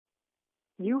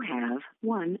You have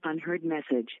one unheard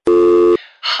message.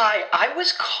 Hi, I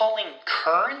was calling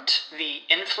Current, the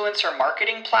influencer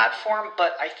marketing platform,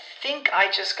 but I think I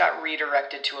just got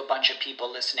redirected to a bunch of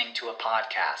people listening to a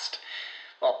podcast.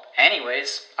 Well,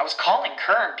 anyways, I was calling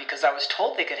Current because I was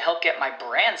told they could help get my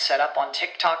brand set up on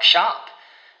TikTok Shop,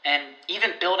 and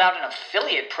even build out an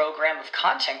affiliate program of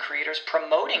content creators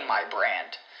promoting my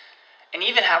brand, and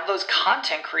even have those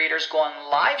content creators go on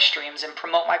live streams and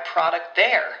promote my product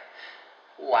there.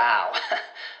 Wow,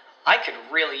 I could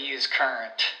really use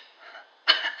Current.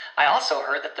 I also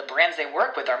heard that the brands they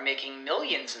work with are making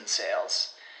millions in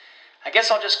sales. I guess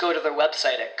I'll just go to their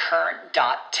website at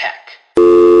current.tech.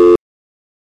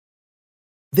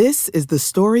 This is the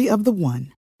story of the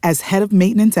one. As head of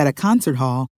maintenance at a concert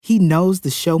hall, he knows the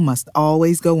show must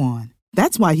always go on.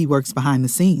 That's why he works behind the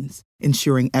scenes,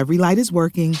 ensuring every light is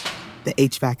working, the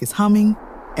HVAC is humming,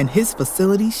 and his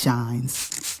facility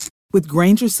shines. With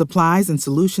Grainger's supplies and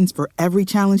solutions for every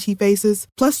challenge he faces,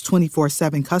 plus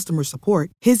 24/7 customer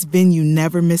support, his venue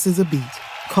never misses a beat.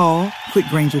 Call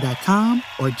quickgrainger.com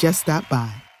or just stop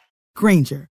by.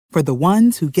 Grainger, for the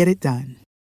ones who get it done.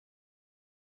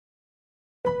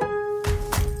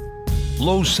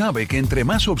 Lowe's sabe que entre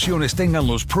más opciones tengan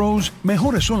los pros,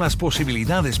 mejores son las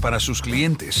posibilidades para sus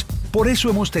clientes. Por eso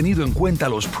hemos tenido en cuenta a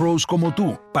los pros como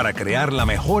tú, para crear la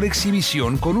mejor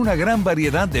exhibición con una gran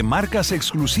variedad de marcas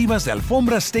exclusivas de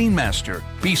alfombras Stainmaster,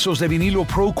 pisos de vinilo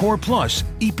ProCore Plus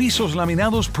y pisos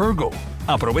laminados Pergo.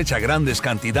 Aprovecha grandes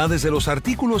cantidades de los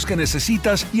artículos que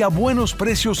necesitas y a buenos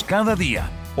precios cada día.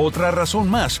 Otra razón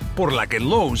más por la que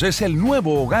Lowe's es el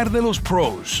nuevo hogar de los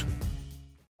pros.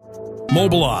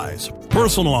 Mobilize,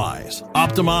 personalize,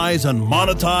 optimize, and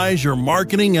monetize your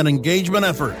marketing and engagement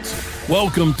efforts.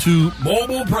 Welcome to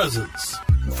Mobile Presence.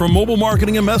 From mobile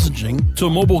marketing and messaging to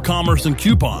mobile commerce and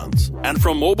coupons, and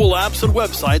from mobile apps and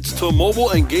websites to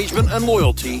mobile engagement and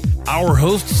loyalty, our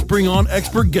hosts bring on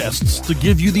expert guests to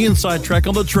give you the inside track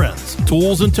on the trends,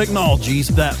 tools, and technologies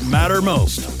that matter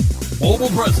most. Mobile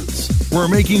Presence, where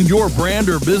making your brand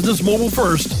or business mobile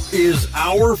first is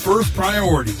our first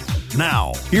priority.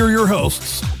 Now, here are your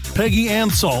hosts, Peggy Ann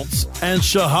Saltz and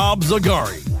Shahab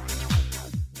Zagari.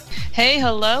 Hey,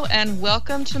 hello, and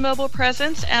welcome to Mobile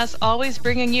Presence. As always,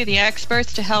 bringing you the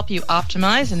experts to help you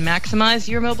optimize and maximize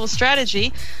your mobile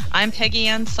strategy. I'm Peggy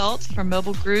Ann Saltz from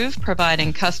Mobile Groove,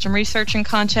 providing custom research and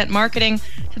content marketing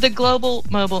to the global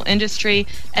mobile industry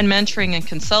and mentoring and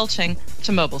consulting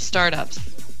to mobile startups.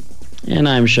 And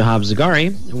I'm Shahab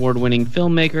Zagari, award-winning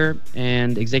filmmaker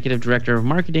and executive director of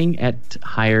marketing at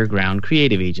Higher Ground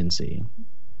Creative Agency.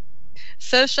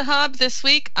 So, Shahab, this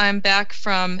week I'm back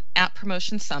from App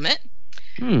Promotion Summit.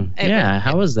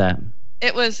 How was that?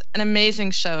 It was an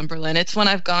amazing show in Berlin. It's one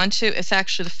I've gone to. It's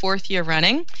actually the fourth year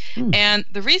running. And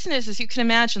the reason is you can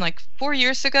imagine, like 4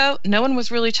 years ago, no one was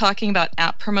really talking about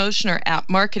app promotion or app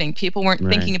marketing. People weren't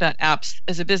thinking about apps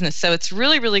as a business. So it's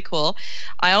really, really cool.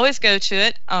 I always go to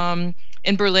it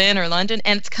in Berlin or London,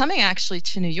 and it's coming actually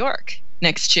to New York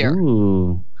next year.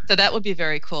 Ooh. So that would be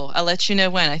very cool. I'll let you know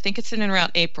when. I think it's in and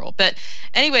around April. But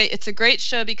anyway, it's a great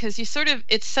show because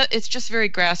it's just very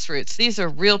grassroots. These are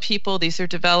real people. These are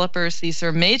developers. These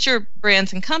are major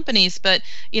brands and companies. But,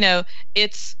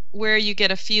 it's where you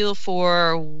get a feel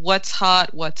for what's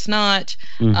hot, what's not,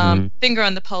 finger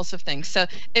on the pulse of things. So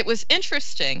it was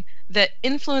interesting that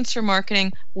influencer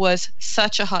marketing was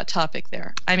such a hot topic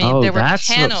there. I mean, there were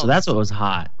panels. So that's what was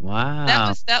hot. Wow.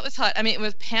 That was hot. I mean, it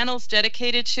was panels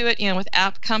dedicated to it, with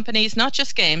app companies, not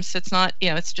just games. It's not,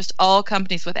 it's just all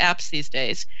companies with apps these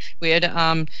days. We had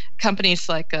companies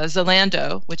like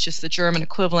Zalando, which is the German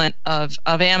equivalent of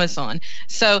Amazon.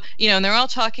 So, and they're all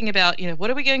talking about, what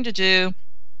are we going to do?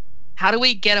 How do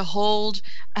we get on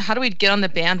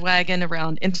the bandwagon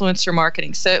around influencer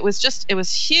marketing? So it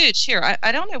was huge here.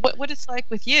 I don't know what it's like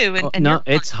with you. No,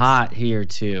 it's hot here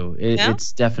too.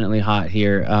 It's definitely hot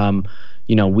here.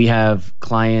 We have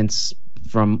clients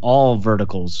from all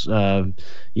verticals,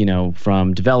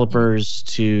 from developers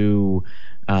to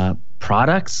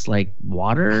products like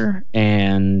water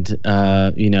and,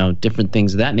 different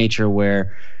things of that nature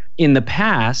where in the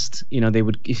past, they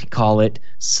would call it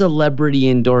celebrity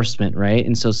endorsement, right?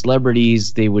 And so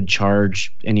celebrities, they would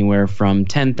charge anywhere from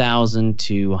 $10,000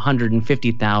 to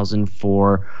 $150,000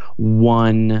 for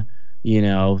one,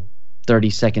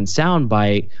 30-second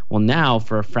soundbite. Well, now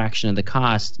for a fraction of the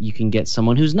cost, you can get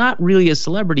someone who's not really a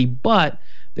celebrity, but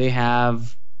they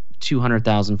have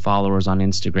 200,000 followers on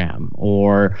Instagram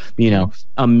or, 1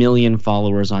 million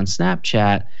followers on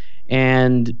Snapchat.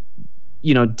 And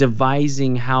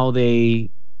devising how they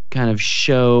kind of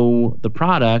show the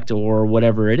product or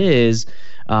whatever it is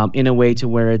in a way to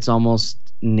where it's almost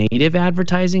native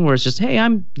advertising where it's just, hey,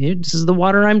 this is the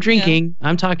water I'm drinking. Yeah.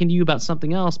 I'm talking to you about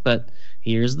something else, but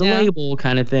here's the label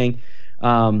kind of thing.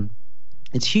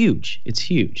 It's huge. It's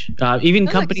huge. Even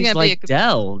companies like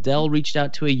Dell reached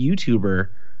out to a YouTuber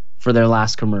for their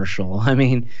last commercial. I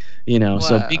mean,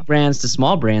 so big brands to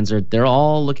small brands they're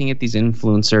all looking at these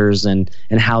influencers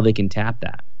and how they can tap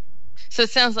that. So it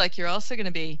sounds like you're also going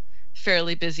to be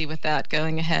fairly busy with that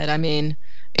going ahead. I mean,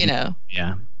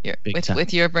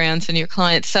 with your brands and your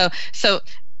clients. So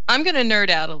I'm going to nerd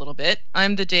out a little bit.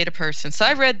 I'm the data person. So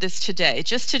I read this today.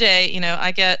 Just today,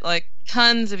 I get like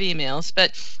tons of emails,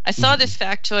 but I saw this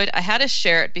factoid. I had to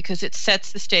share it because it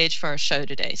sets the stage for our show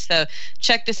today. So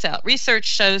check this out. Research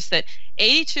shows that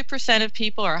 82% of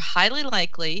people are highly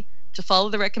likely to follow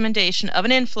the recommendation of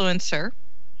an influencer,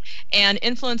 and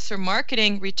influencer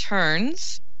marketing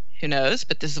returns, who knows,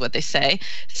 but this is what they say,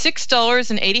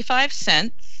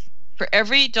 $6.85 for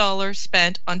every dollar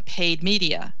spent on paid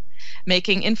media,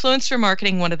 making influencer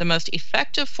marketing one of the most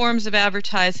effective forms of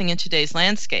advertising in today's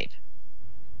landscape.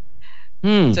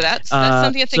 So that's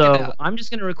something to think about. I'm just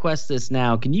going to request this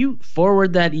now. Can you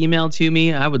forward that email to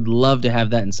me? I would love to have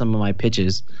that in some of my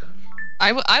pitches.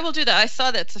 I will do that. I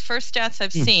saw that. It's the first stats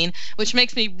I've seen, which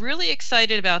makes me really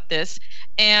excited about this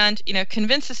and,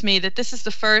 convinces me that this is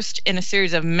the first in a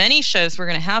series of many shows we're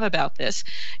going to have about this.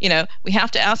 We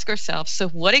have to ask ourselves, so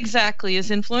what exactly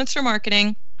is influencer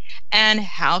marketing, and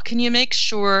how can you make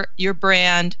sure your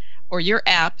brand or your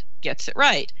app gets it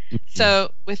right? So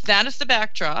with that as the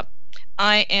backdrop,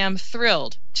 I am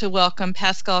thrilled to welcome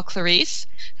Pascal Clarice,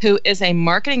 who is a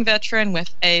marketing veteran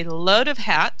with a load of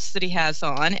hats that he has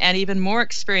on and even more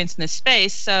experience in this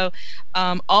space. So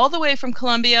all the way from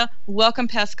Colombia, welcome,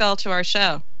 Pascal, to our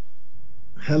show.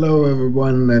 Hello,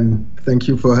 everyone, and thank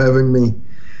you for having me.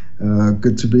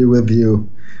 Good to be with you.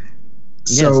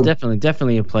 Yeah, it's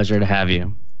definitely a pleasure to have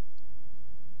you.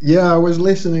 Yeah, I was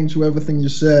listening to everything you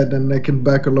said, and I can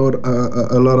back a lot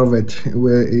of it.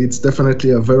 Where it's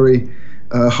definitely a very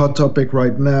hot topic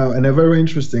right now, and a very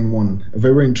interesting one, a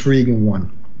very intriguing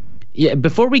one. Yeah,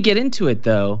 before we get into it,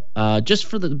 though, just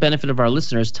for the benefit of our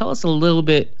listeners, tell us a little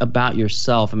bit about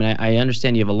yourself. I mean, I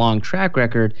understand you have a long track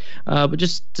record, but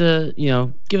just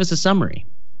give us a summary.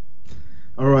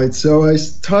 All right, so I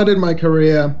started my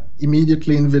career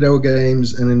immediately in video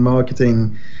games and in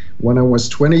marketing when I was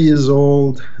 20 years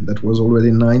old. That was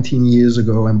already 19 years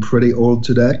ago. I'm pretty old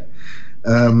today.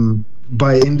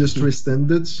 By industry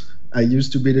standards, I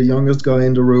used to be the youngest guy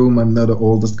in the room. I'm now the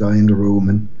oldest guy in the room,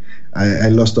 and I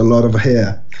lost a lot of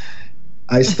hair.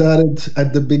 I started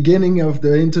at the beginning of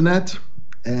the internet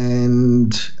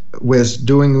and was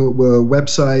doing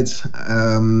websites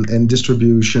and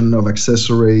distribution of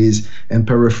accessories and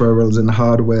peripherals and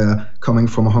hardware coming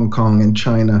from Hong Kong and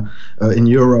China in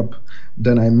Europe.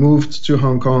 Then I moved to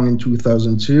Hong Kong in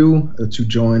 2002 to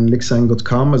join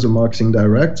Lixang.com as a marketing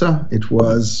director. It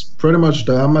was pretty much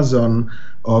the Amazon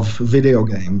of video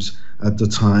games at the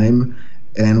time.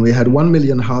 And we had 1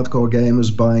 million hardcore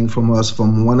gamers buying from us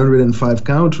from 105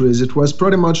 countries. It was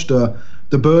pretty much the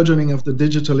burgeoning of the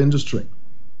digital industry.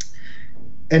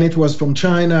 And it was from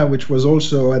China, which was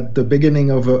also at the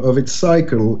beginning of its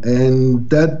cycle. And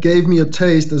that gave me a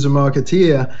taste as a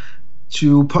marketeer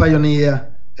to pioneer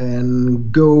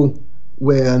and go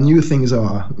where new things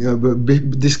are,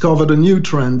 discover the new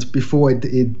trend before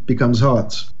it becomes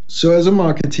hot. So as a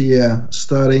marketeer,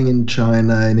 starting in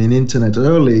China and in internet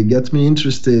early, gets me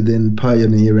interested in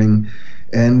pioneering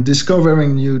and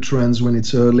discovering new trends when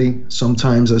it's early.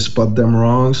 Sometimes I spot them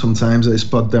wrong, sometimes I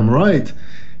spot them right.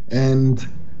 And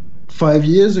 5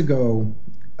 years ago,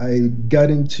 I got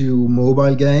into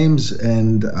mobile games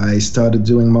and I started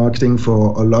doing marketing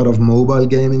for a lot of mobile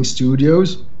gaming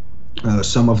studios.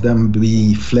 Some of them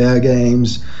be Flare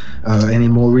Games, and in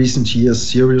more recent years,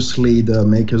 seriously, the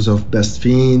makers of Best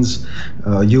Fiends.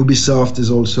 Ubisoft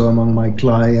is also among my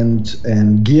client,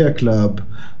 and Gear Club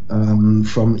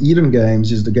from Eden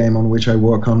Games is the game on which I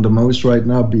work on the most right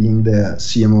now, being their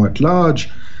CMO at large.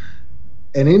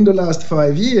 And in the last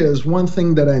 5 years, one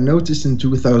thing that I noticed in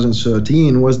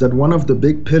 2013 was that one of the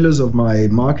big pillars of my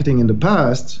marketing in the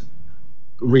past,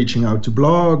 reaching out to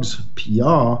blogs,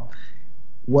 PR,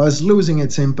 was losing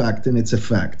its impact and its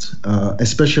effect,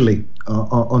 especially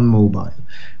on mobile.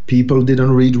 People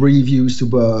didn't read reviews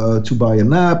to buy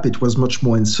an app. It was much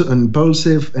more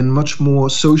impulsive and much more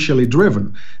socially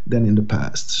driven than in the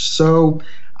past. So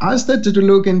I started to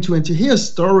look into and to hear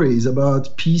stories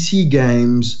about PC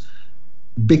games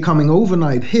becoming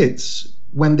overnight hits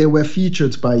when they were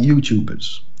featured by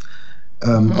YouTubers.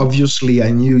 Obviously, I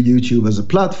knew YouTube as a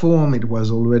platform. It was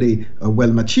already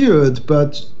well matured,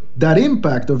 but that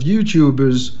impact of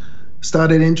YouTubers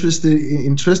started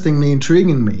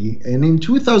intriguing me. And in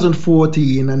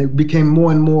 2014, and it became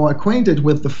more and more acquainted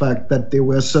with the fact that there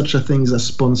were such a things as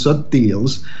sponsored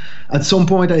deals. At some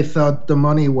point, I thought the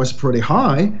money was pretty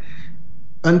high,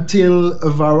 until a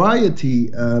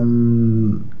Variety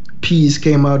piece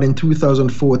came out in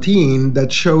 2014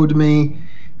 that showed me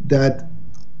that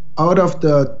out of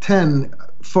the 10,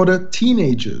 for the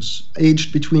teenagers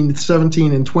aged between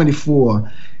 17 and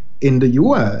 24 in the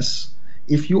US,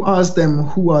 if you ask them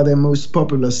who are their most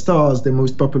popular stars, their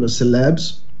most popular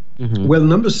celebs, well,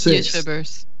 number 6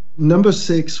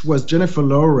 was Jennifer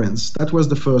Lawrence. That was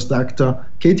the first actor.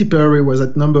 Katy Perry was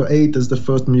at number 8 as the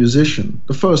first musician.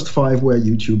 The first 5 were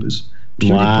YouTubers.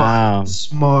 PewDiePie,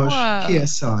 Smosh,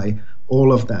 KSI,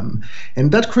 all of them.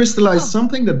 And that crystallized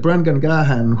something that Brent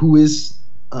Gangahan, who is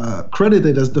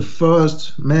credited as the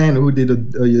first man who did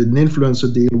an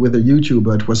influencer deal with a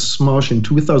YouTuber. It was Smosh in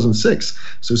 2006,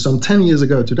 so some 10 years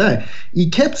ago today. He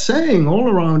kept saying all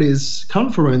around his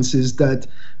conferences that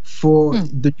for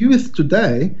the youth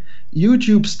today,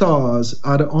 YouTube stars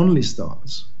are the only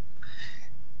stars.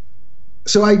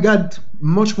 So I got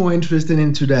much more interested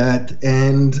into that,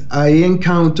 and I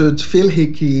encountered Phil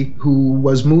Hickey, who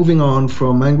was moving on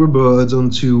from Angry Birds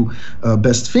onto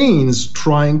Best Fiends,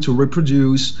 trying to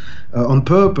reproduce on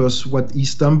purpose what he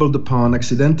stumbled upon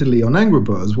accidentally on Angry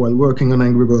Birds while working on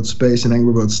Angry Birds Space and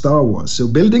Angry Birds Star Wars. So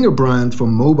building a brand for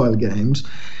mobile games.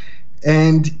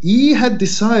 And he had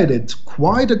decided,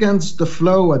 quite against the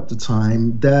flow at the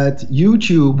time, that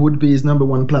YouTube would be his number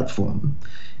one platform.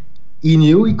 He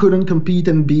knew he couldn't compete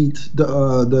and beat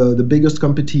the biggest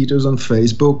competitors on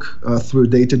Facebook through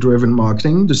data-driven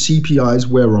marketing. The CPIs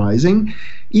were rising.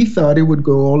 He thought he would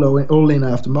go all in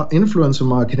after influencer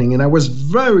marketing, and I was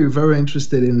very, very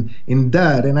interested in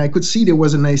that. And I could see there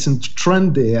was a nascent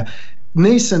trend there.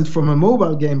 Nascent from a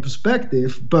mobile game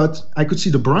perspective, but I could see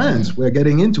the brands were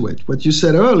getting into it. What you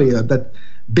said earlier, that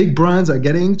big brands are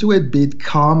getting into it, be it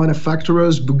car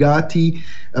manufacturers, Bugatti,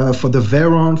 for the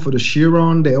Veyron, for the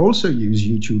Chiron, they also use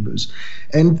YouTubers.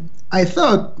 And I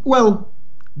thought, well,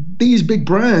 these big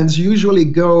brands usually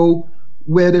go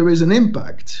where there is an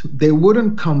impact. They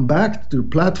wouldn't come back to the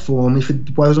platform if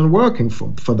it wasn't working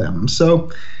for them.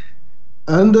 So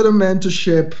under the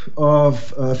mentorship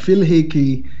of Phil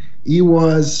Hickey, he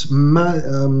was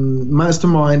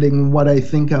masterminding what I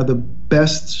think are the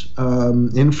best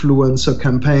influencer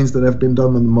campaigns that have been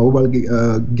done on the mobile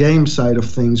game side of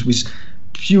things, with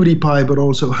PewDiePie, but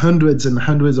also hundreds and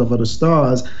hundreds of other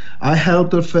stars. I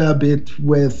helped a fair bit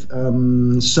with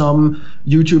some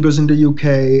YouTubers in the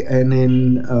UK and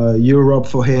in Europe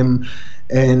for him,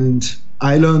 and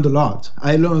I learned a lot.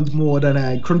 I learned more than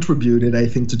I contributed, I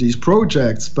think, to these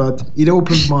projects, but it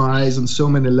opened my eyes on so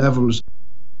many levels.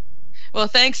 Well,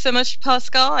 thanks so much,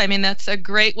 Pascal. I mean, that's a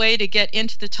great way to get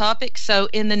into the topic. So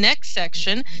in the next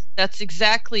section, that's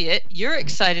exactly it. You're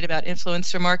excited about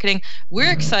influencer marketing.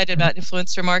 We're excited about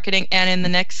influencer marketing. And in the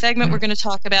next segment, we're going to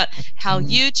talk about how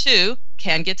you too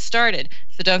can get started.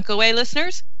 So don't go away,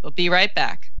 listeners. We'll be right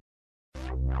back.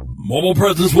 Mobile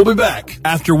Presence will be back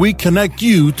after we connect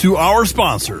you to our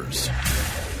sponsors.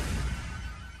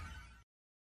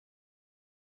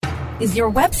 Is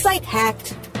your website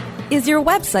hacked? Is your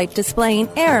website displaying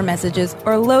error messages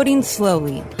or loading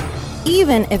slowly?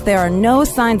 Even if there are no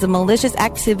signs of malicious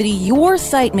activity, your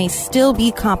site may still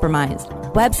be compromised.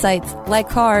 Websites, like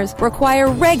cars, require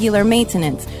regular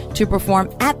maintenance to perform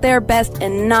at their best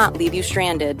and not leave you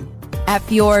stranded. At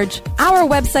Fjorge, our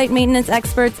website maintenance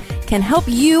experts can help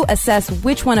you assess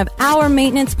which one of our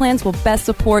maintenance plans will best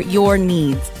support your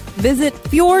needs. Visit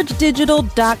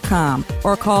fjorgedigital.com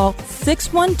or call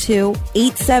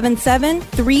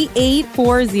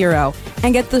 612-877-3840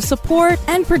 and get the support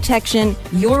and protection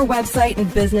your website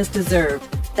and business deserve.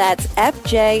 That's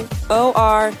FJORGE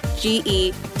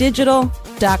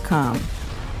digital.com.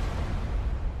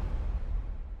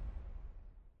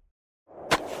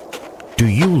 Do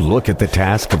you look at the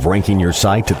task of ranking your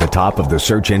site at the top of the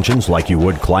search engines like you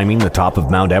would climbing the top of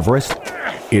Mount Everest?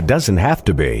 It doesn't have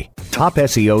to be.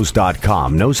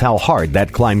 TopSEOs.com knows how hard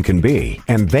that climb can be,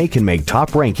 and they can make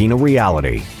top ranking a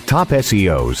reality. Top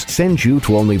SEOs sends you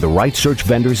to only the right search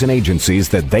vendors and agencies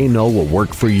that they know will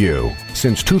work for you.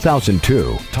 Since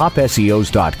 2002,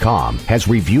 TopSEOs.com has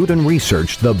reviewed and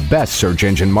researched the best search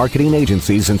engine marketing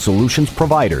agencies and solutions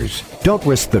providers. Don't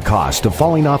risk the cost of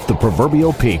falling off the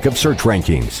proverbial peak of search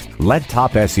rankings. Let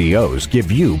Top SEOs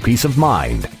give you peace of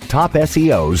mind.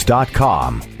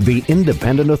 TopSEOs.com, the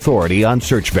independent authority on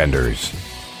search vendors.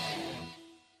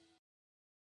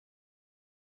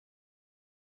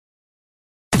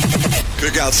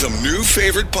 Pick out some new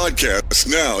favorite podcasts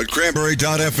now at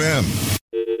Cranberry.fm.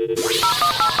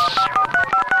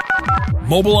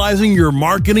 Mobilizing your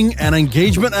marketing and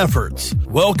engagement efforts.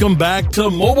 Welcome back to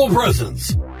Mobile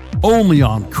Presence, only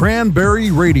on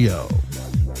Cranberry Radio.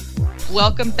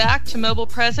 Welcome back to Mobile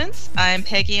Presence. I'm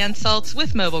Peggy Ann Saltz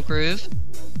with Mobile Groove.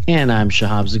 And I'm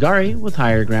Shahab Zagari with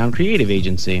Higher Ground Creative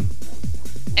Agency.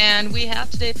 And we have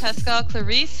today Pascal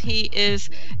Clarice. He is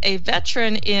a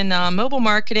veteran in mobile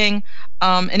marketing,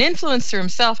 an influencer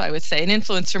himself, I would say, an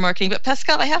influencer marketing. But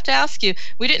Pascal, I have to ask you,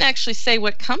 we didn't actually say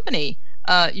what company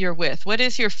you're with. What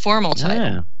is your formal title?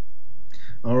 Yeah.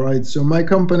 All right. So my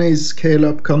company is Scale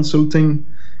Up Consulting,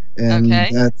 and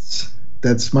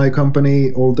that's my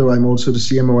company, although I'm also the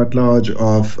CMO at large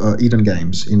of Eden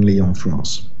Games in Lyon,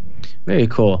 France. Very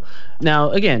cool. Now,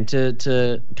 again,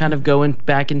 to kind of go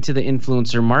back into the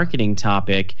influencer marketing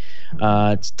topic,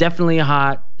 it's definitely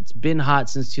hot. It's been hot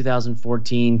since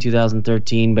 2014,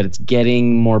 2013, but it's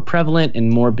getting more prevalent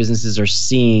and more businesses are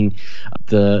seeing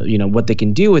what they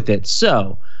can do with it.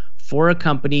 So, for a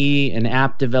company, an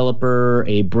app developer,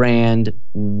 a brand,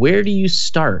 where do you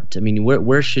start? I mean,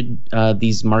 where should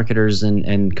these marketers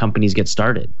and companies get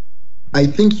started? I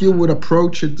think you would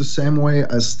approach it the same way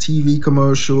as TV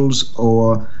commercials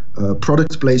or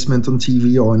product placement on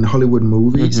TV or in Hollywood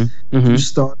movies. You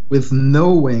start with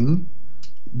knowing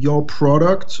your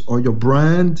product or your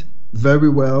brand very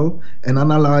well and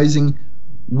analyzing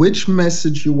which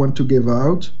message you want to give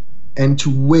out and to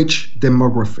which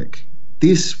demographic.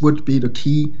 This would be the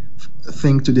key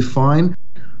thing to define.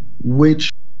 Which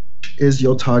is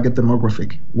your target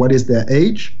demographic? What is their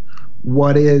age?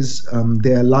 What is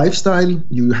their lifestyle?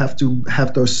 You have to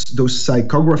have those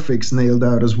psychographics nailed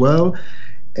out as well.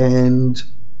 And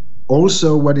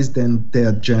also, what is then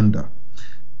their gender?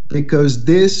 Because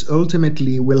this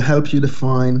ultimately will help you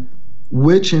define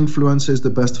which influencer is the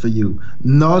best for you.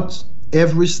 Not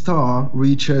every star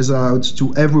reaches out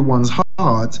to everyone's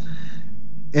heart.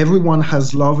 Everyone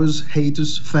has lovers,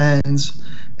 haters, fans,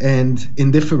 and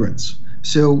indifferents.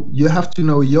 So you have to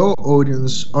know your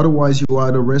audience, otherwise you are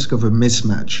at a risk of a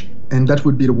mismatch. And that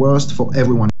would be the worst for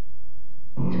everyone.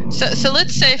 So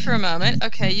let's say for a moment,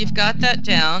 okay, you've got that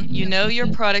down, you know your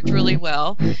product really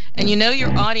well, and you know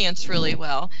your audience really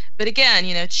well. But again,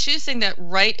 choosing that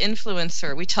right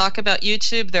influencer. We talk about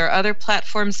YouTube, there are other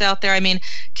platforms out there. I mean,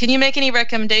 can you make any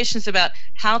recommendations about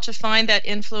how to find that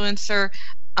influencer?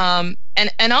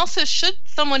 And also, should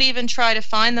someone even try to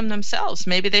find them themselves?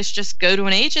 Maybe they should just go to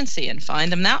an agency and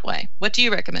find them that way. What do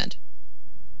you recommend?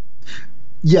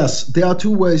 Yes, there are two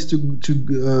ways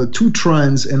two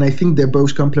trends, and I think they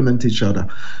both complement each other.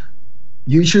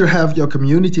 You should have your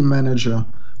community manager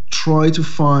try to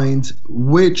find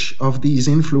which of these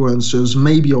influencers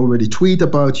maybe already tweet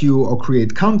about you or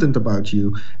create content about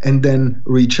you, and then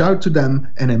reach out to them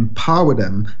and empower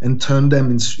them and turn them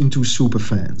into super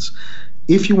fans.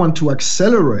 If you want to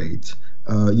accelerate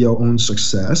your own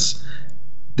success,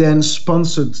 then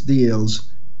sponsored deals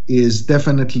is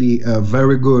definitely a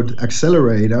very good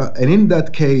accelerator. And in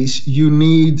that case, you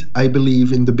need, I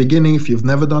believe, in the beginning, if you've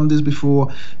never done this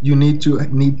before, you need to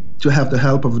have the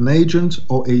help of an agent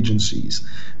or agencies.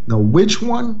 Now, which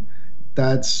one?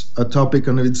 That's a topic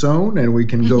on its own, and we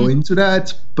can go into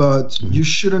that. But you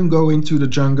shouldn't go into the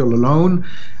jungle alone.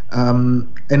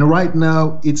 And right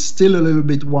now, it's still a little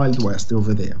bit Wild West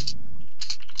over there.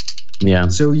 Yeah.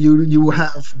 So you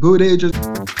have good agents.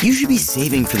 You should be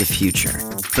saving for the future,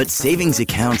 but savings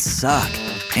accounts suck,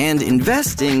 and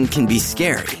investing can be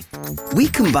scary. We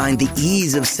combine the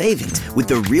ease of savings with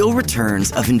the real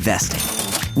returns of investing.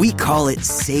 We call it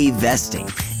Save Vesting,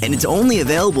 and it's only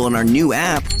available in our new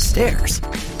app, Stairs.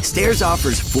 Stairs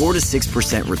offers 4 to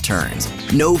 6%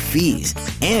 returns, no fees,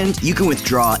 and you can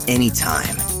withdraw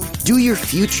anytime. Do your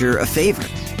future a favor.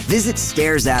 Visit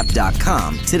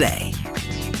StairsApp.com today.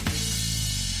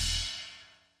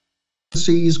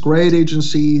 Great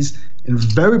agencies, and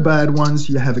very bad ones.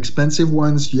 You have expensive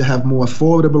ones. You have more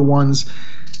affordable ones.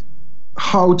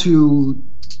 How to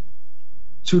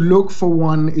look for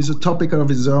one is a topic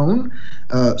of its own.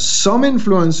 Some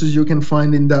influencers you can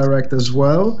find indirect as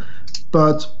well,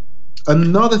 but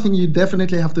another thing you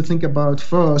definitely have to think about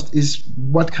first is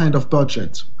what kind of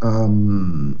budget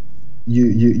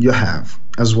you have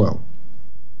as well.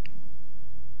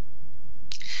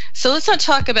 So let's not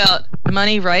talk about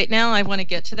money right now. I want to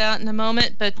get to that in a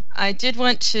moment, but I did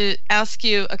want to ask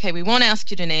you, okay, we won't ask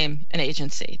you to name an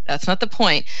agency. That's not the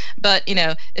point. But,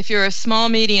 if you're a small,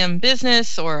 medium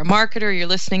business or a marketer, you're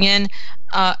listening in,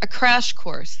 a crash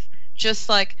course, just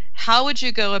like how would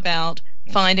you go about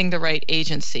finding the right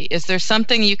agency? Is there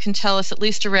something you can tell us at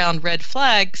least around red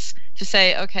flags to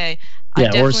say, okay, I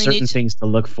definitely or certain things to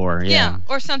look for.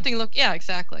 Or something yeah,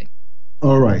 exactly.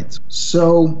 All right.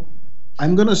 So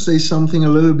I'm going to say something a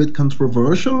little bit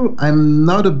controversial. I'm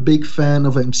not a big fan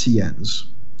of MCNs.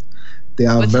 They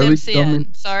are What's very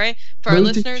MCN? Sorry, for our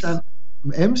listeners.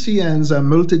 MCNs are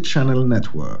multi-channel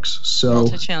networks. So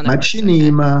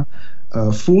Machinima,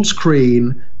 Full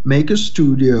Screen, Maker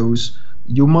Studios.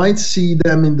 You might see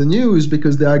them in the news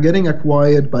because they are getting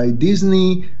acquired by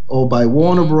Disney or by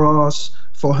Warner Bros.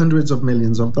 For hundreds of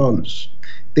millions of dollars.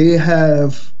 They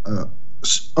have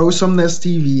Awesomeness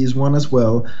TV is one as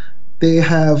well. They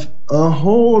have a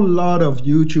whole lot of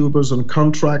YouTubers on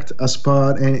contract as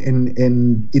part,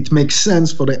 and it makes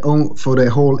sense for their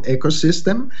whole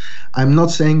ecosystem. I'm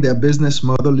not saying their business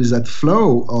model is at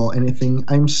flow or anything.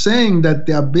 I'm saying that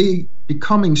they are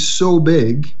becoming so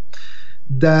big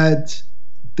that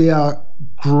they are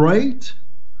great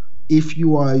if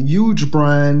you are a huge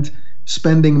brand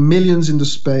spending millions in the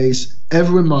space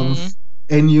every month,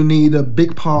 and you need a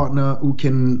big partner who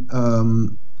can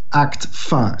act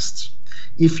fast.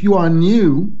 If you are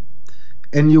new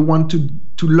and you want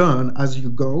to learn as you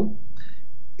go,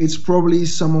 it's probably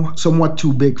somewhat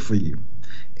too big for you.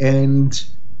 And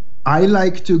I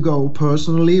like to go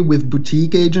personally with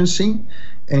boutique agency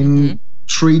and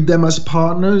treat them as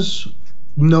partners,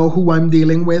 know who I'm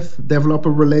dealing with, develop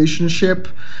a relationship.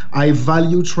 I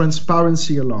value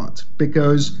transparency a lot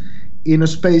because in a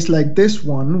space like this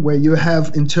one where you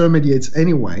have intermediates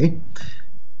anyway,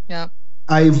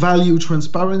 I value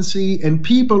transparency and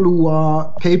people who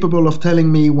are capable of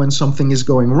telling me when something is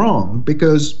going wrong,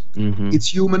 because it's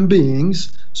human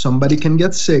beings. Somebody can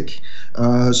get sick,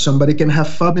 somebody can have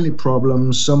family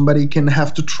problems, somebody can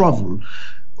have to travel.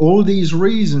 All these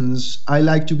reasons, I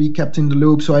like to be kept in the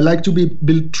loop. So I like to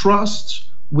build trust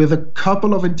with a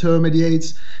couple of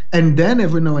intermediates. And then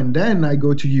every now and then I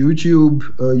go to YouTube,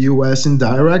 US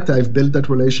indirect. I've built that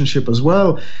relationship as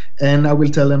well. And I will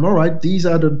tell them, all right, these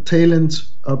are the talent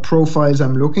profiles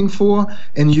I'm looking for.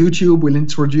 And YouTube will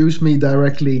introduce me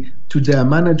directly to their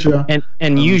manager.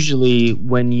 And usually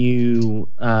when you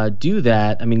do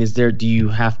that, I mean, do you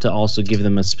have to also give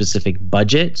them a specific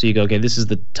budget? So you go, okay, this is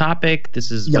the topic,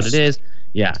 this is what it is.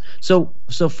 Yeah. So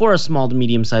for a small to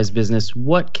medium-sized business,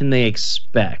 what can they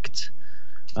expect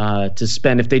to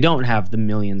spend if they don't have the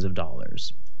millions of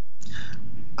dollars?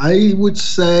 I would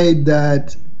say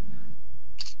that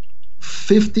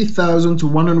 $50,000 to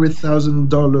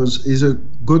 $100,000 is a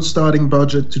good starting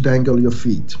budget to dangle your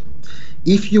feet.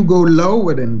 If you go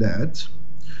lower than that,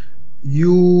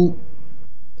 you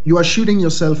are shooting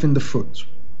yourself in the foot,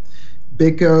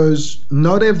 because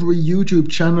not every YouTube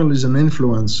channel is an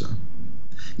influencer.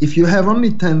 If you have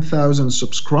only 10,000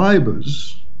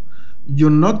 subscribers, you're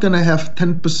not going to have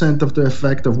 10% of the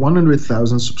effect of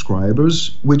 100,000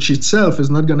 subscribers, which itself is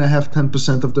not going to have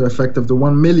 10% of the effect of the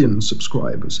 1 million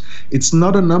subscribers. It's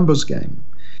not a numbers game.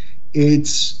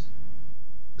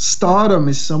 Stardom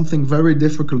is something very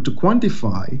difficult to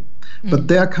quantify, but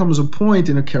there comes a point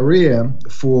in a career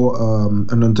for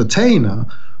an entertainer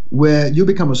where you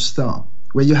become a star,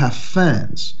 where you have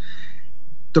fans.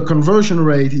 The conversion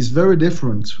rate is very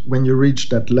different when you reach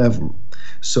that level.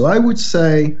 So I would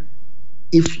say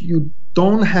if you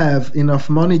don't have enough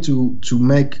money to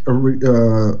make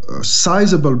a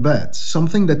sizable bet,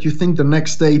 something that you think the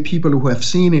next day people who have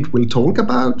seen it will talk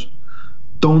about,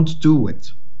 don't do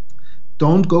it.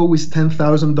 Don't go with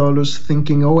 $10,000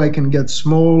 thinking, oh, I can get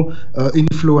small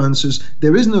influencers.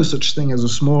 There is no such thing as a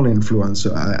small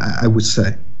influencer, I would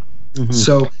say.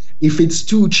 So if it's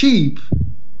too cheap,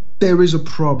 there is a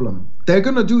problem. They're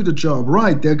going to do the job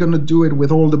right. They're going to do it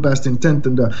with all the best intent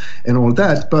and all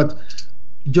that, but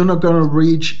you're not going to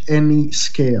reach any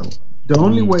scale. The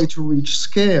only way to reach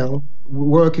scale,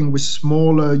 working with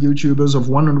smaller YouTubers of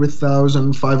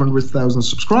 100,000, 500,000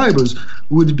 subscribers,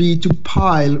 would be to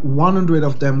pile 100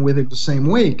 of them within the same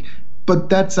week. But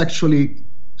that's actually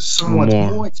somewhat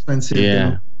more expensive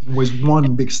than with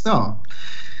one big star.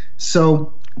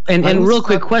 So, and real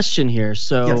quick question here.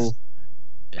 So,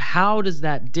 how does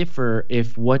that differ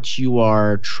if what you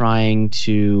are trying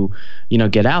to,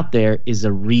 get out there is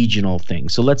a regional thing?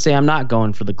 So let's say I'm not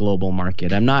going for the global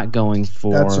market. I'm not going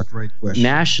for That's a great question.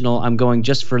 National. I'm going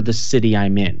just for the city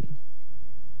I'm in.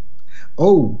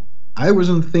 Oh, I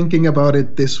wasn't thinking about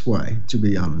it this way, to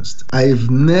be honest. I've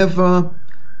never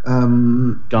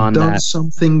done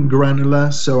something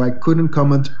granular, so I couldn't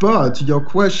comment. But your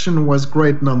question was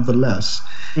great nonetheless,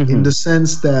 in the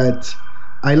sense that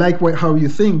I like how you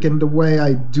think, and the way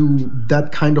I do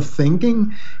that kind of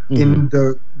thinking in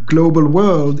the global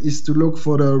world is to look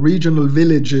for the regional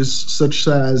villages such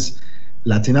as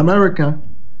Latin America,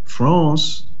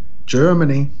 France,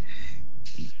 Germany,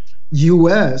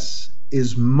 US,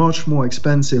 is much more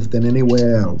expensive than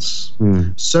anywhere else.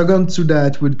 Second to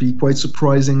that would be, quite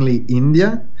surprisingly,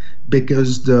 India,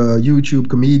 because the YouTube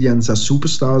comedians are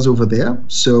superstars over there.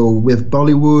 So with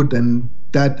Bollywood and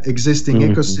that existing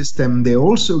ecosystem, they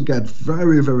also get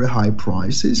very, very high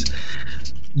prices.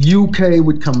 UK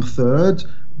would come third,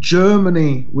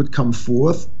 Germany would come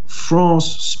fourth, France,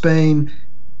 Spain,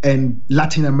 and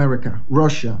Latin America,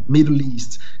 Russia, Middle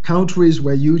East, countries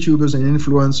where YouTubers and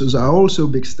influencers are also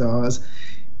big stars.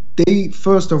 They,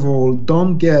 first of all,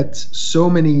 don't get so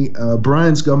many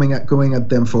brands going at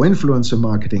them for influencer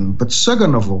marketing. But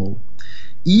second of all,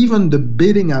 even the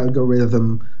bidding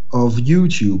algorithm of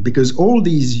YouTube, because all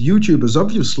these YouTubers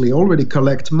obviously already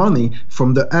collect money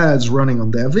from the ads running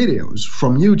on their videos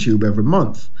from YouTube every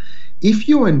month. If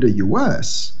you're in the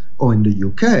US or in the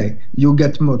UK, you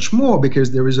get much more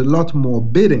because there is a lot more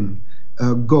bidding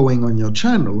going on your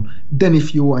channel than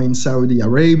if you are in Saudi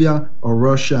Arabia or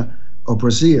Russia or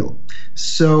Brazil.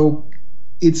 So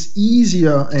it's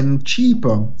easier and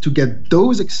cheaper to get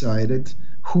those excited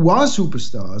who are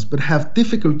superstars but have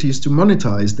difficulties to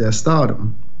monetize their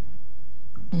stardom.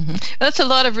 That's a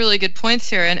lot of really good points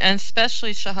here, and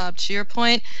especially, Shahab, to your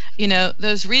point,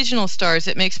 those regional stars,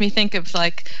 it makes me think of,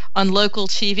 like, on local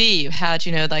TV, you had,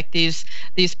 like these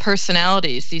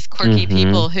personalities, these quirky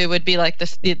people who would be like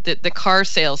the car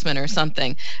salesman or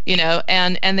something,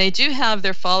 and they do have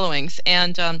their followings,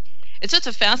 and it's just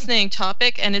a fascinating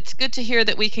topic, and it's good to hear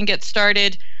that we can get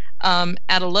started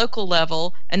at a local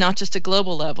level and not just a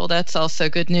global level. That's also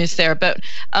good news there. But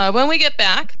when we get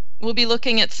back, we'll be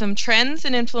looking at some trends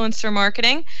in influencer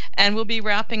marketing, and we'll be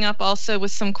wrapping up also with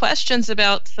some questions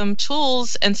about some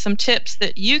tools and some tips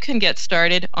that you can get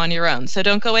started on your own. So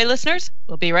don't go away, listeners.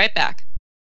 We'll be right back.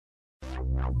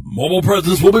 Mobile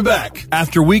Presence will be back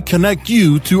after we connect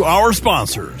you to our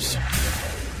sponsors.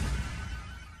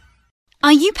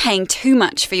 Are you paying too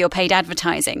much for your paid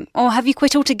advertising, or have you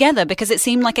quit altogether because it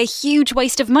seemed like a huge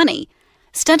waste of money?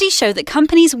 Studies show that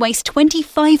companies waste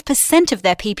 25% of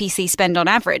their PPC spend on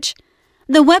average.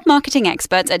 The web marketing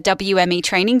experts at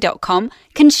WMEtraining.com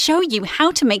can show you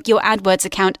how to make your AdWords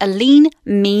account a lean,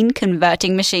 mean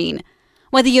converting machine.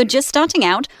 Whether you're just starting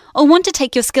out or want to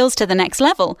take your skills to the next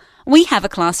level, we have a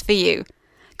class for you.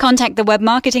 Contact the web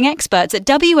marketing experts at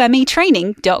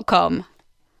WMEtraining.com.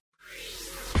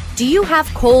 Do you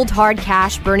have cold, hard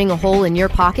cash burning a hole in your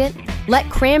pocket? Let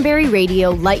Cranberry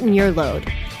Radio lighten your load.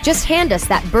 Just hand us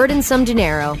that burdensome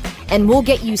dinero, and we'll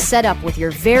get you set up with your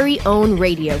very own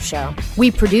radio show. We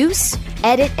produce,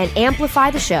 edit, and amplify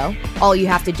the show. All you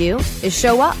have to do is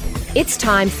show up. It's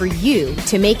time for you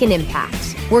to make an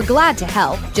impact. We're glad to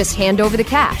help. Just hand over the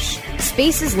cash.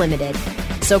 Space is limited,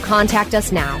 so contact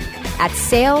us now at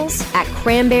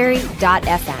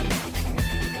sales@cranberry.fm.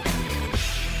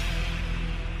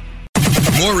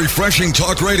 More refreshing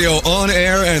talk radio on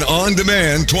air and on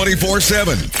demand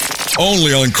 24/7.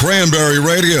 Only on Cranberry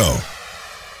Radio.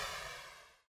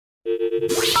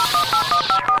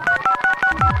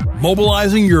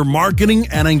 Mobilizing your marketing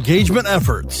and engagement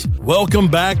efforts. Welcome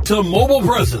back to Mobile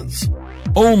Presence.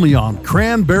 Only on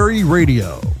Cranberry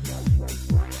Radio.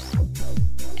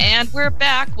 And we're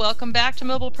back. Welcome back to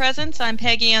Mobile Presence. I'm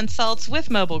Peggy Ann Saltz with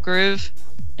Mobile Groove.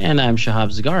 And I'm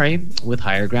Shahab Zagari with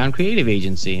Higher Ground Creative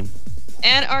Agency.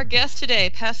 And our guest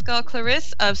today, Pascal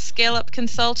Clarisse of Scale Up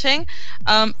Consulting.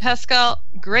 Pascal,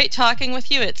 great talking with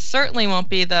you. It certainly won't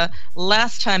be the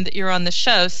last time that you're on the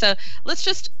show. So let's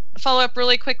just follow up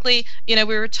really quickly. We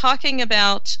were talking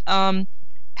about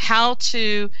how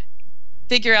to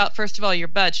figure out, first of all, your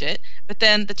budget, but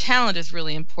then the talent is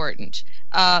really important.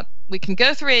 We can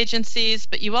go through agencies,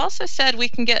 but you also said we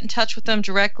can get in touch with them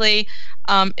directly.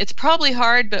 It's probably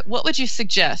hard, but what would you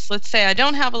suggest? Let's say I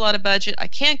don't have a lot of budget. I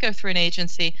can't go through an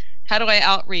agency. How do I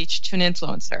outreach to an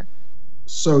influencer?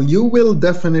 So you will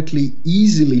definitely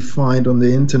easily find on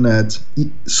the internet,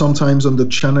 sometimes on the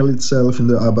channel itself in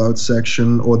the About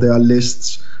section, or there are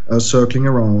lists circling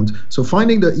around. So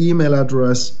finding the email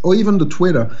address or even the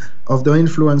Twitter of the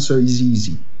influencer is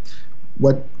easy.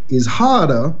 What is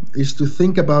harder is to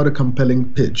think about a compelling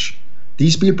pitch.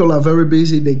 These people are very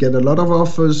busy. They get a lot of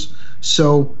offers.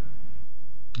 So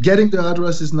getting the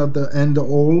address is not the end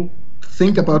all.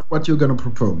 Think about what you're going to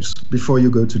propose before you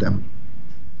go to them.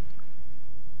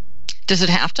 Does it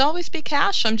have to always be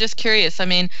cash? I'm just curious. I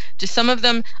mean, do some of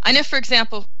them, I know, for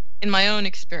example, in my own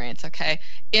experience,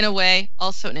 in a way,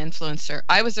 also an influencer.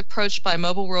 I was approached by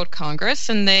Mobile World Congress,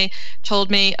 and they told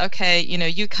me,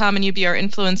 you come and you be our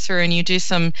influencer and you do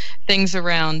some things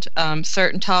around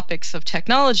certain topics of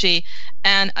technology.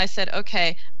 And I said,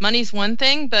 okay, money's one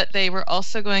thing, but they were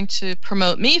also going to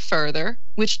promote me further,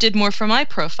 which did more for my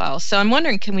profile. So I'm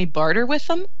wondering, can we barter with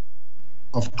them?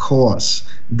 Of course.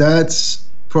 That's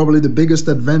probably the biggest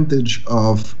advantage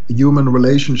of human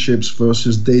relationships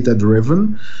versus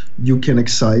data-driven. You can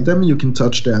excite them, you can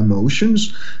touch their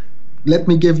emotions. Let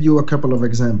me give you a couple of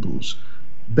examples.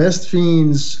 Best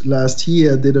Fiends last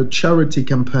year did a charity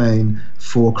campaign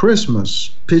for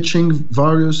Christmas, pitching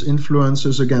various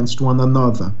influencers against one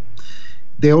another.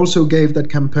 They also gave that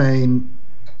campaign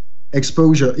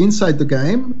exposure inside the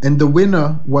game, and the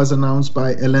winner was announced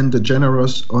by Ellen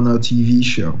DeGeneres on her TV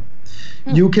show.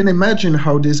 You can imagine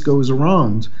how this goes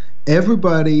around.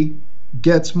 Everybody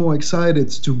gets more excited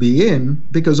to be in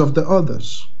because of the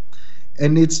others.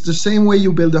 And it's the same way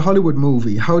you build a Hollywood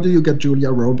movie. How do you get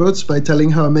Julia Roberts? By telling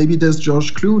her maybe there's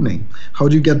George Clooney. How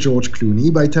do you get George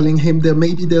Clooney? By telling him that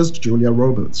maybe there's Julia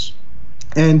Roberts.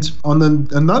 And on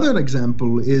another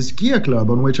example is Gear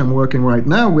Club, on which I'm working right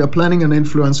now. We're planning an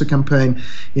influencer campaign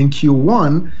in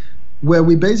Q1 where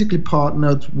we basically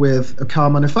partnered with a car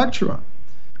manufacturer.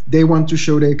 They want to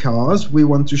show their cars. We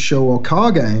want to show our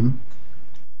car game.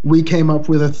 We came up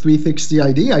with a 360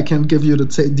 ID. I can't give you the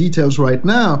details right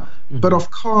now, but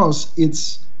of course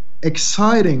it's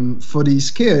exciting for these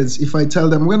kids if I tell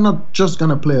them we're not just going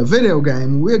to play a video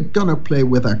game, we're going to play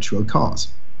with actual cars.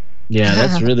 Yeah,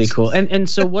 that's really cool. And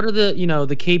so what are the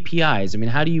KPIs? I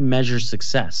mean, how do you measure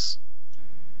success?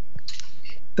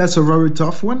 That's a very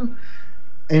tough one.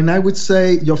 And I would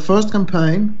say your first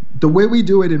campaign, the way we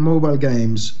do it in mobile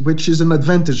games, which is an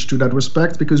advantage to that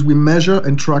respect because we measure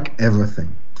and track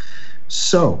everything.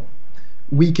 So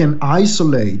we can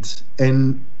isolate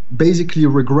and basically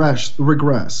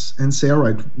regress and say, all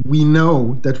right, we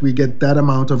know that we get that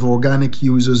amount of organic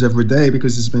users every day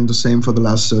because it's been the same for the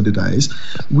last 30 days.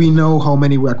 We know how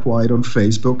many we acquired on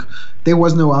Facebook. There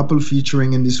was no Apple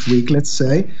featuring in this week, let's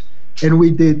say. And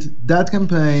we did that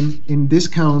campaign in this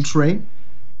country.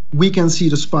 We can see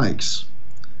the spikes.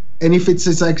 And if it's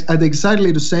at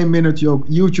exactly the same minute your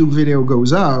YouTube video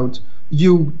goes out,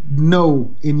 you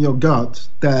know in your gut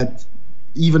that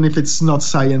even if it's not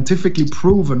scientifically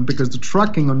proven, because the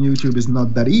tracking on YouTube is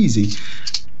not that easy,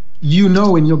 you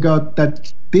know in your gut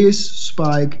that this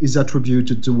spike is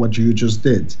attributed to what you just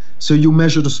did. So you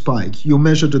measure the spike, you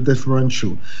measure the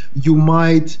differential. You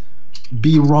might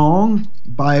be wrong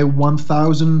by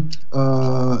 1,000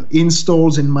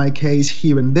 installs in my case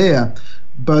here and there,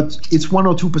 but it's 1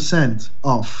 or 2%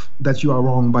 off that you are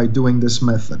wrong by doing this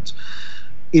method.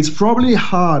 It's probably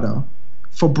harder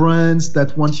for brands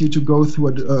that want you to go through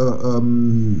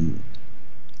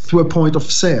a point of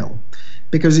sale,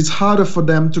 because it's harder for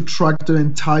them to track the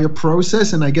entire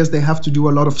process, and I guess they have to do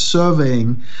a lot of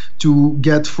surveying to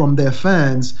get from their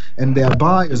fans and their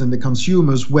buyers and the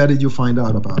consumers, where did you find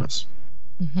out about us?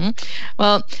 Mm-hmm.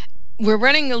 Well, we're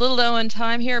running a little low on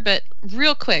time here, but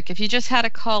real quick, if you just had to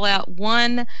call out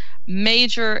one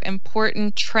major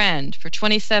important trend for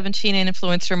 2017 in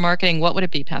influencer marketing, what would it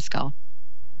be, Pascal?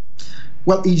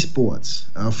 Well, esports.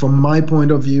 From my point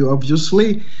of view,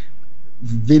 obviously,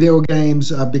 video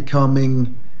games are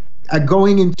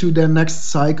going into their next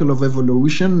cycle of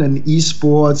evolution, and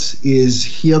esports is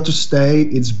here to stay.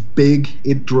 It's big.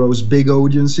 It draws big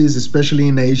audiences, especially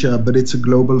in Asia, but it's a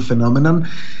global phenomenon.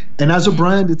 And as a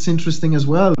brand, it's interesting as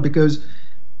well, because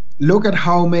look at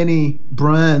how many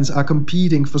brands are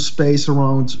competing for space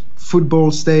around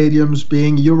football stadiums,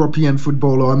 being European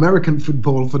football or American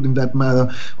football for that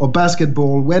matter, or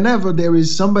basketball. Whenever there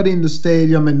is somebody in the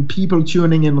stadium and people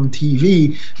tuning in on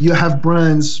TV, you have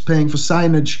brands paying for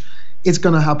signage. It's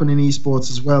going to happen in esports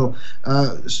as well.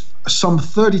 Some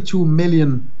 32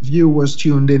 million viewers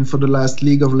tuned in for the last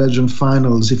League of Legends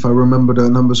finals, if I remember the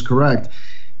numbers correct.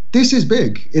 This is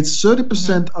big. It's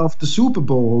 30% of the Super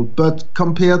Bowl, but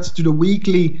compared to the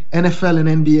weekly NFL and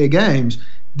NBA games,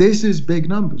 this is big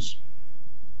numbers.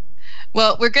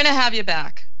 Well, we're going to have you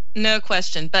back, no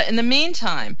question. But in the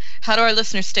meantime, how do our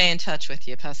listeners stay in touch with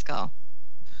you, Pascal?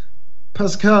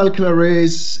 Pascal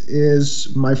Claris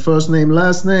is my first name,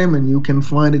 last name, and you can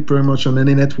find it pretty much on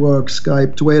any network,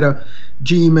 Skype, Twitter,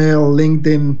 Gmail,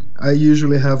 LinkedIn. I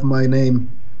usually have my name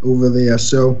over there.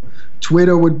 So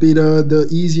Twitter would be the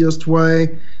easiest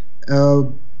way,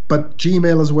 but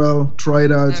Gmail as well. Try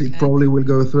it out. Okay. It probably will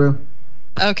go through.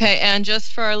 Okay, and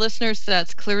just for our listeners,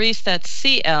 that's Claris, that's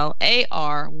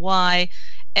CLARYSSE.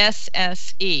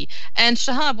 And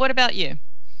Shahab, what about you?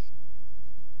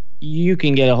 You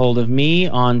can get a hold of me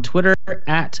on Twitter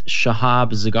at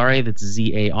Shahab Zagari, that's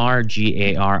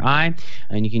ZARGARI,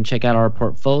 and you can check out our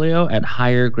portfolio at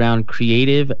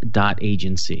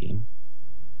highergroundcreative.agency.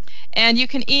 And you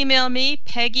can email me,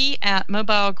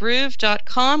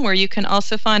 Peggy@mobilegroove.com, where you can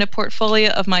also find a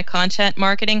portfolio of my content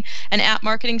marketing and app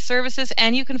marketing services.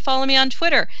 And you can follow me on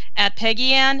Twitter at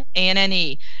PeggyAnne,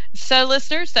 ANNE. So,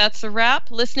 listeners, that's a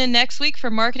wrap. Listen in next week for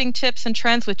marketing tips and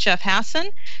trends with Jeff Hassan.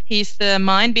 He's the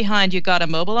mind behind You Gotta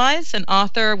Mobilize, an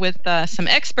author with some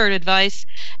expert advice.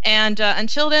 And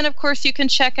until then, of course, you can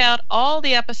check out all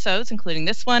the episodes, including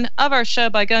this one, of our show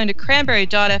by going to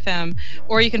cranberry.fm,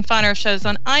 or you can find our shows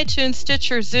on iTunes,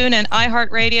 Stitcher, Zune, and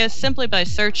iHeartRadio simply by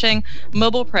searching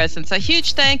Mobile Presence. A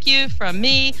huge thank you from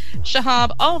me,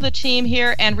 Shahab, all the team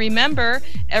here, and remember,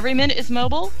 every minute is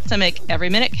mobile, so make every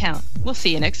minute count. We'll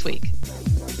see you next week.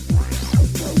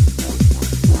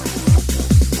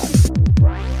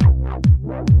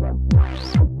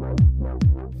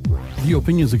 The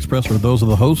opinions expressed are those of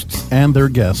the hosts and their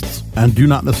guests and do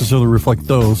not necessarily reflect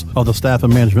those of the staff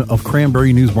and management of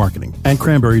Cranberry News Marketing and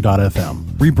Cranberry.fm.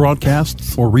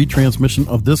 Rebroadcasts or retransmission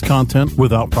of this content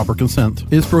without proper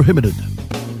consent is prohibited.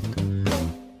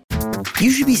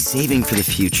 You should be saving for the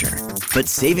future, but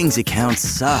savings accounts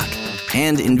suck,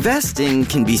 and investing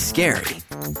can be scary.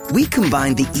 We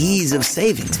combine the ease of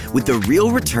savings with the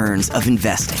real returns of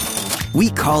investing.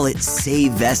 We call it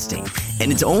SaveVesting,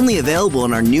 and it's only available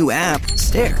in our new app,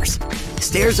 Stairs.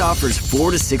 Stairs offers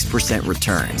 4 to 6%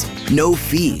 returns, no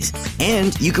fees,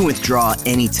 and you can withdraw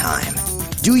anytime.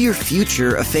 Do your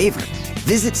future a favor.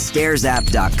 Visit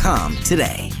StairsApp.com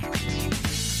today.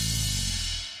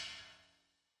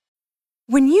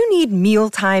 When you need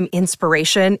mealtime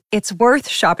inspiration, it's worth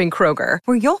shopping Kroger,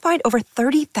 where you'll find over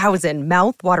 30,000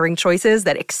 mouth-watering choices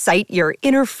that excite your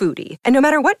inner foodie. And no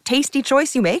matter what tasty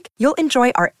choice you make, you'll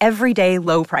enjoy our everyday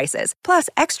low prices, plus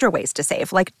extra ways to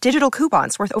save, like digital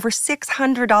coupons worth over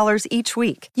 $600 each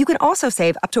week. You can also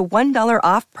save up to $1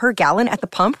 off per gallon at the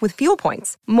pump with fuel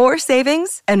points. More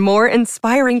savings and more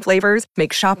inspiring flavors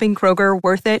make shopping Kroger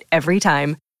worth it every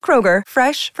time. Kroger,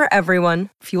 fresh for everyone.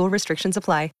 Fuel restrictions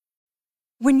apply.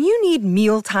 When you need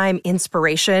mealtime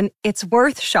inspiration, it's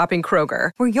worth shopping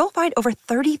Kroger, where you'll find over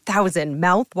 30,000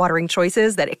 mouth-watering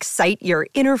choices that excite your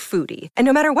inner foodie. And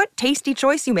no matter what tasty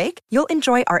choice you make, you'll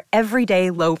enjoy our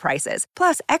everyday low prices,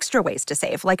 plus extra ways to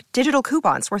save, like digital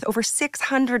coupons worth over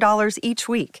 $600 each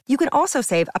week. You can also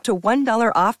save up to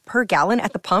 $1 off per gallon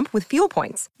at the pump with fuel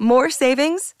points. More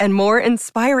savings and more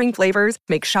inspiring flavors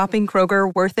make shopping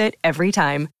Kroger worth it every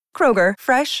time. Kroger,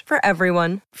 fresh for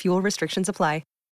everyone. Fuel restrictions apply.